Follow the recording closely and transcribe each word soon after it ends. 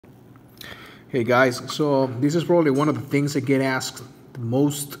Hey guys, so this is probably one of the things I get asked the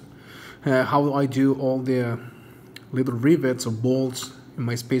most, how I do all the little rivets or bolts in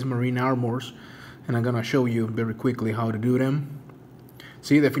my Space Marine armors, and I'm gonna show you very quickly how to do them.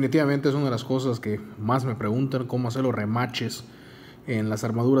 Sí, definitivamente es una de las cosas que más me preguntan, cómo hacer los remaches en las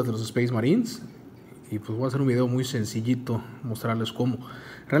armaduras de los Space Marines, y pues voy a hacer un video muy sencillito, mostrarles cómo.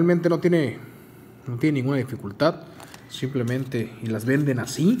 Realmente no tiene ninguna dificultad, simplemente, y las venden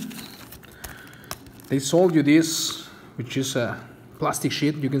así. They sold you this, which is a plastic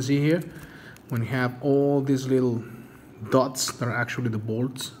sheet, you can see here, when you have all these little dots that are actually the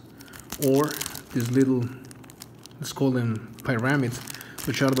bolts, or these little, let's call them pyramids,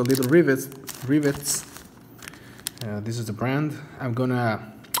 which are the little rivets. This is the brand. I'm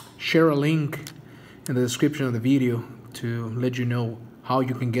gonna share a link in the description of the video to let you know how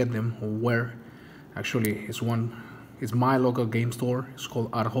you can get them or where. Actually, it's my local game store. It's called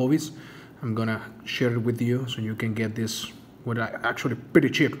Art Hobbies. I'm gonna share it with you so you can get this with actually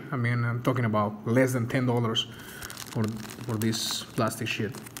pretty cheap. I mean, I'm talking about less than $10 for this plastic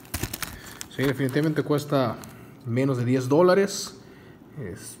sheet. Sí, definitivamente cuesta menos de $10.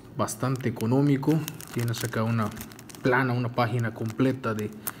 Es bastante económico. Tienes acá una página completa de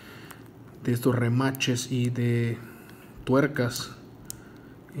estos remaches y de tuercas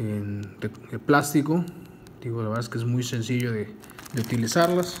de plástico. Digo, la verdad es que es muy sencillo de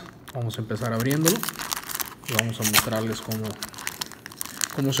utilizarlas. Vamos a empezar abriéndolo y vamos a mostrarles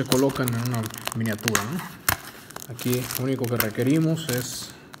cómo se colocan en una miniatura, ¿no? Aquí lo único que requerimos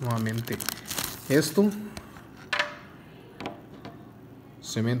es nuevamente esto,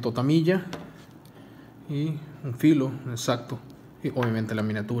 cemento tamilla y un filo exacto, y obviamente la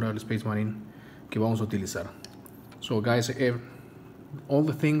miniatura del Space Marine que vamos a utilizar. So guys, all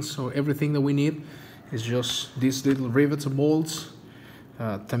the things or everything that we need is just these little rivets and bolts,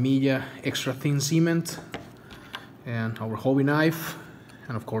 tamilla, extra thin cement, and our hobby knife,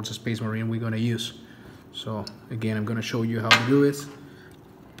 and of course the Space Marine we're going to use. So again, I'm going to show you how to do it.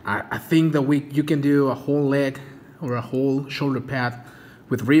 I think that you can do a whole leg or a whole shoulder pad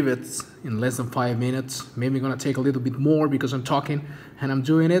with rivets in less than 5 minutes. Maybe going to take a little bit more because I'm talking and I'm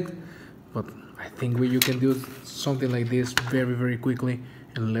doing it, but I think you can do something like this very, very quickly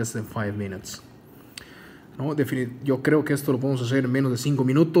in less than 5 minutes. No, yo creo que esto lo podemos hacer en menos de 5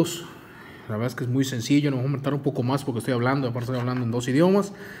 minutos. La verdad es que es muy sencillo. Nos vamos a meter un poco más porque estoy hablando, aparte estoy hablando en 2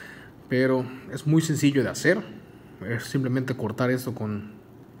 idiomas, pero es muy sencillo de hacer. Es simplemente cortar esto con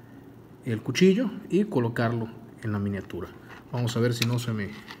el cuchillo y colocarlo en la miniatura. Vamos a ver si no se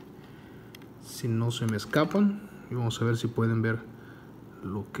me escapan, y vamos a ver si pueden ver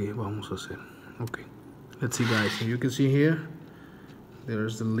lo que vamos a hacer. Okay, let's see guys. So you can see here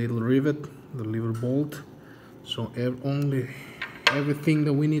there's the little rivet, the little bolt. So everything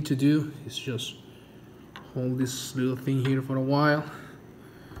that we need to do is just hold this little thing here for a while.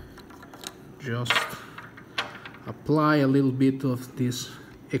 Just apply a little bit of this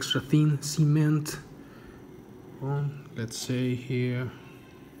extra thin cement on, let's say here,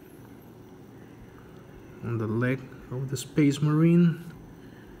 on the leg of the Space Marine,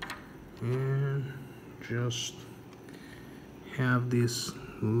 and just have this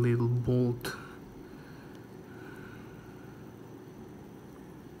little bolt.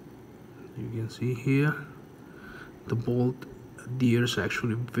 You can see here the bolt adheres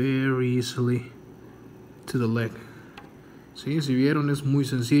actually very easily to the leg. ¿Sí? Si vieron, es muy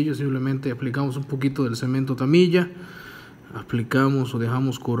sencillo. Simplemente aplicamos un poquito del cemento tamilla, aplicamos o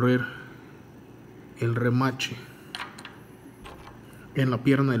dejamos correr el remache en la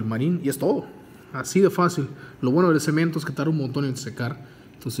pierna del marín y es todo. Así de fácil. Lo bueno del cemento es que tarda un montón en secar,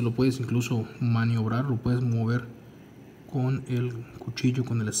 entonces lo puedes incluso maniobrar, lo puedes mover con el cuchillo,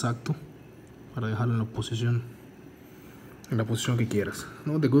 con el exacto, para dejarlo en la posición que quieras.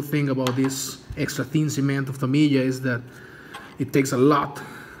 No, the good thing about this extra thin cement of tamilla is that it takes a lot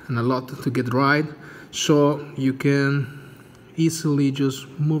to get right, so you can easily just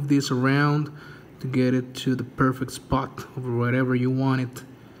move this around to get it to the perfect spot of wherever you want it,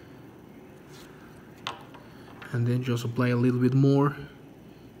 and then just apply a little bit more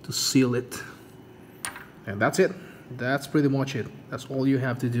to seal it, and that's it. That's pretty much it. That's all you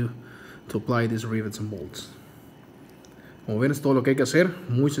have to do to apply these rivets and bolts. Como ven, es todo lo que hay que hacer.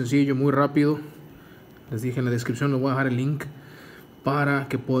 Muy sencillo, muy rápido. Les dije en la descripción, les voy a dejar el link para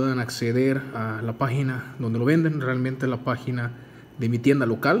que puedan acceder a la página donde lo venden. Realmente la página de mi tienda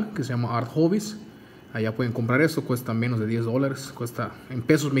local, que se llama Art Hobbies. Allá pueden comprar esto, cuesta menos de $10. Cuesta en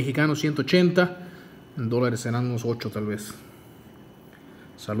pesos mexicanos 180, en dólares serán unos 8 tal vez.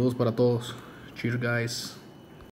 Saludos para todos. Cheers guys.